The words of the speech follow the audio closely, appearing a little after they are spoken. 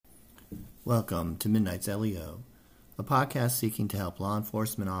Welcome to Midnight's LEO, a podcast seeking to help law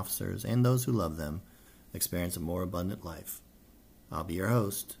enforcement officers and those who love them experience a more abundant life. I'll be your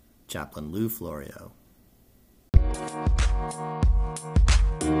host, Chaplain Lou Florio.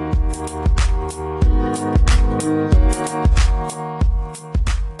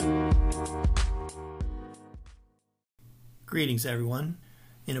 Greetings, everyone.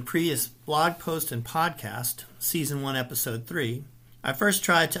 In a previous blog post and podcast, Season 1, Episode 3, I first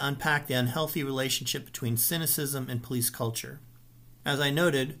tried to unpack the unhealthy relationship between cynicism and police culture. As I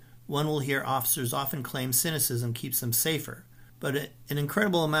noted, one will hear officers often claim cynicism keeps them safer, but an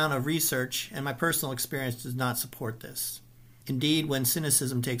incredible amount of research and my personal experience does not support this. Indeed, when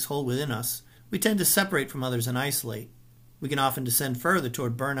cynicism takes hold within us, we tend to separate from others and isolate. We can often descend further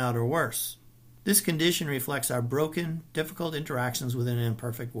toward burnout or worse. This condition reflects our broken, difficult interactions within an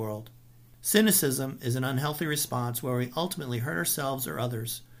imperfect world. Cynicism is an unhealthy response where we ultimately hurt ourselves or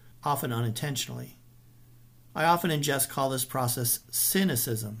others, often unintentionally. I often in jest call this process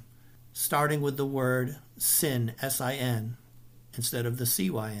cynicism, starting with the word sin, S-I-N, instead of the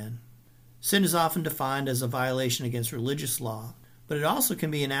C-Y-N. Sin is often defined as a violation against religious law, but it also can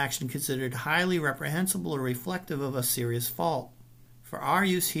be an action considered highly reprehensible or reflective of a serious fault. For our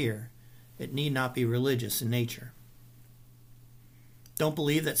use here, it need not be religious in nature. Don't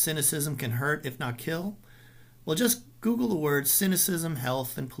believe that cynicism can hurt, if not kill? Well, just Google the words cynicism,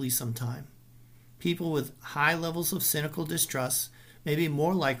 health, and police sometime. People with high levels of cynical distrust may be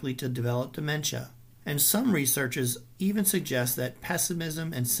more likely to develop dementia, and some researchers even suggest that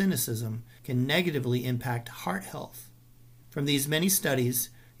pessimism and cynicism can negatively impact heart health. From these many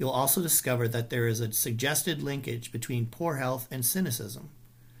studies, you'll also discover that there is a suggested linkage between poor health and cynicism.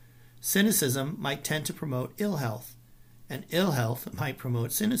 Cynicism might tend to promote ill health, and ill health might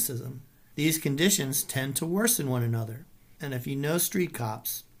promote cynicism. These conditions tend to worsen one another, and if you know street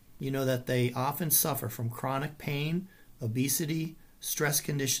cops, you know that they often suffer from chronic pain, obesity, stress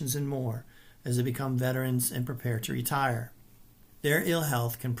conditions, and more as they become veterans and prepare to retire. Their ill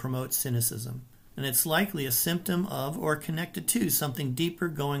health can promote cynicism, and it's likely a symptom of or connected to something deeper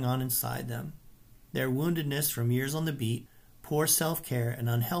going on inside them. Their woundedness from years on the beat, poor self-care, and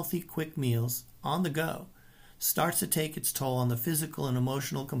unhealthy quick meals on the go starts to take its toll on the physical and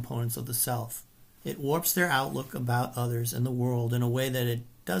emotional components of the self. It warps their outlook about others and the world in a way that it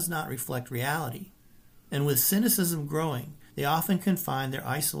does not reflect reality. And with cynicism growing, they often can find their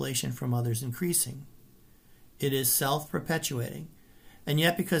isolation from others increasing. It is self-perpetuating, and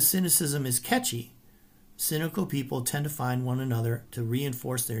yet because cynicism is catchy, cynical people tend to find one another to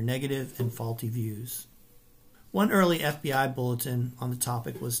reinforce their negative and faulty views. One early FBI bulletin on the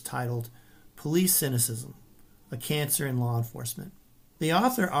topic was titled, Police Cynicism, a Cancer in Law Enforcement. The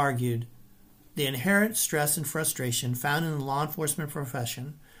author argued, the inherent stress and frustration found in the law enforcement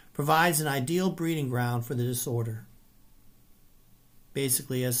profession provides an ideal breeding ground for the disorder.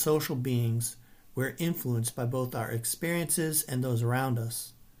 Basically, as social beings, we're influenced by both our experiences and those around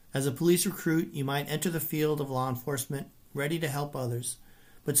us. As a police recruit, you might enter the field of law enforcement ready to help others,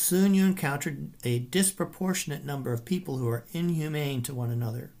 but soon you encountered a disproportionate number of people who are inhumane to one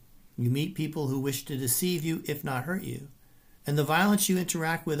another. You meet people who wish to deceive you, if not hurt you. And the violence you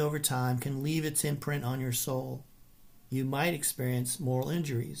interact with over time can leave its imprint on your soul. You might experience moral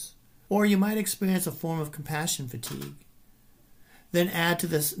injuries, or you might experience a form of compassion fatigue. Then add to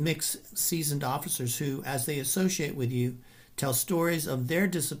this mix seasoned officers who, as they associate with you, tell stories of their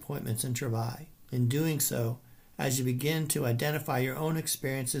disappointments and travail. In doing so, as you begin to identify your own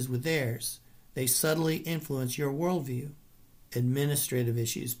experiences with theirs, they subtly influence your worldview. Administrative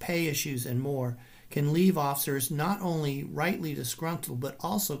issues, pay issues, and more can leave officers not only rightly disgruntled, but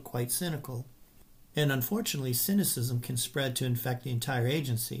also quite cynical. And unfortunately, cynicism can spread to infect the entire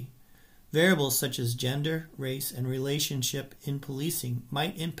agency. Variables such as gender, race, and relationship in policing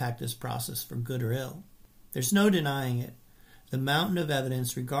might impact this process for good or ill. There's no denying it. The mountain of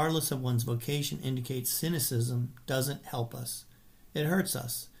evidence, regardless of one's vocation, indicates cynicism doesn't help us. It hurts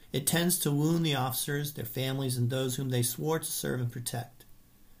us. It tends to wound the officers, their families, and those whom they swore to serve and protect.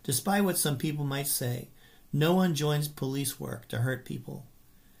 Despite what some people might say, no one joins police work to hurt people.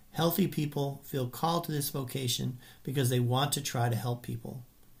 Healthy people feel called to this vocation because they want to try to help people.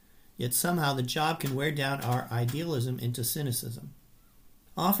 Yet somehow the job can wear down our idealism into cynicism.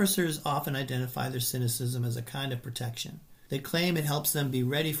 Officers often identify their cynicism as a kind of protection. They claim it helps them be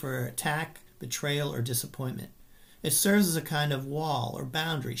ready for attack, betrayal, or disappointment. It serves as a kind of wall or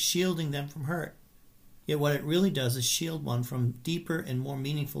boundary, shielding them from hurt. Yet what it really does is shield one from deeper and more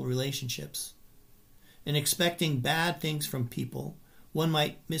meaningful relationships. In expecting bad things from people, one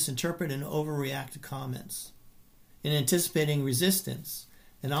might misinterpret and overreact to comments. In anticipating resistance,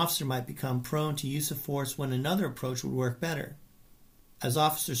 An officer might become prone to use of force when another approach would work better. As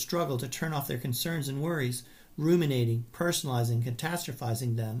officers struggle to turn off their concerns and worries, ruminating, personalizing,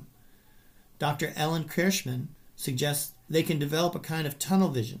 catastrophizing them, Dr. Ellen Kirschman suggests they can develop a kind of tunnel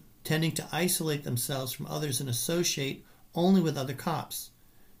vision, tending to isolate themselves from others and associate only with other cops.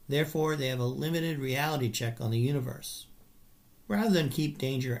 Therefore, they have a limited reality check on the universe. Rather than keep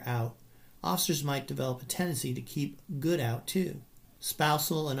danger out, officers might develop a tendency to keep good out too.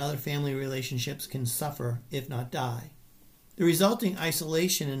 Spousal and other family relationships can suffer, if not die. The resulting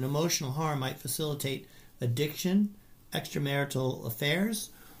isolation and emotional harm might facilitate addiction, extramarital affairs,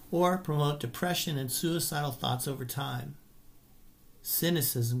 or promote depression and suicidal thoughts over time.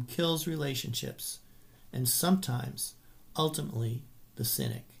 Cynicism kills relationships, and sometimes, ultimately, the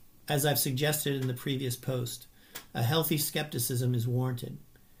cynic. As I've suggested in the previous post, a healthy skepticism is warranted.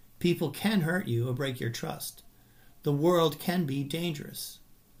 People can hurt you or break your trust. The world can be dangerous.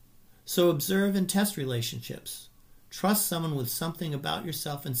 So observe and test relationships. Trust someone with something about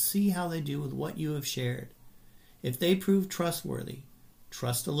yourself and see how they do with what you have shared. If they prove trustworthy,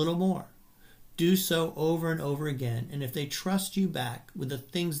 trust a little more. Do so over and over again, and if they trust you back with the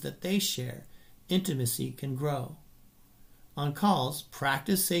things that they share, intimacy can grow. On calls,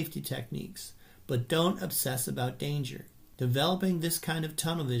 practice safety techniques, but don't obsess about danger. Developing this kind of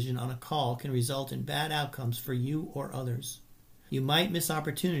tunnel vision on a call can result in bad outcomes for you or others. You might miss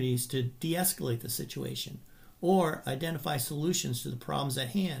opportunities to de-escalate the situation, or identify solutions to the problems at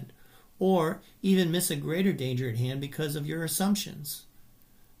hand, or even miss a greater danger at hand because of your assumptions.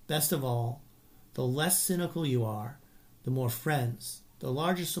 Best of all, the less cynical you are, the more friends, the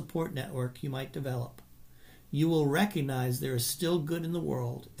larger support network you might develop. You will recognize there is still good in the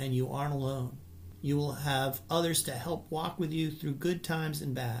world and you aren't alone. You will have others to help walk with you through good times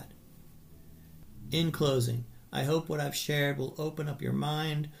and bad. In closing, I hope what I've shared will open up your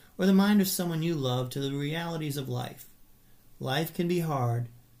mind or the mind of someone you love to the realities of life. Life can be hard,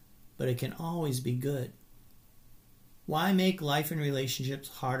 but it can always be good. Why make life and relationships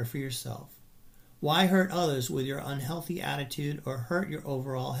harder for yourself? Why hurt others with your unhealthy attitude or hurt your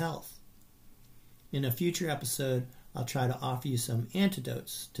overall health? In a future episode, I'll try to offer you some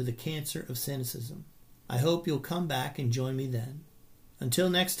antidotes to the cancer of cynicism. I hope you'll come back and join me then. Until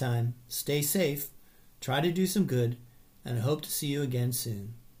next time, stay safe, try to do some good, and I hope to see you again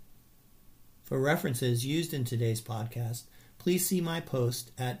soon. For references used in today's podcast, please see my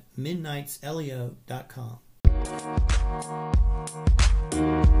post at midnightsleo.com.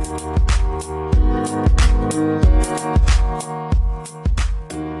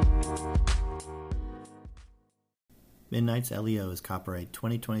 Midnight's LEO is copyright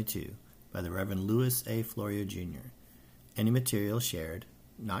 2022 by the Reverend Louis A. Florio Jr. Any material shared,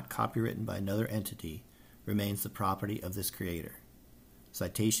 not copywritten by another entity, remains the property of this creator.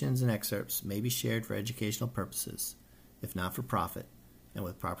 Citations and excerpts may be shared for educational purposes, if not for profit, and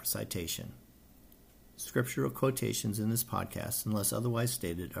with proper citation. Scriptural quotations in this podcast, unless otherwise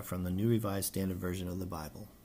stated, are from the New Revised Standard Version of the Bible.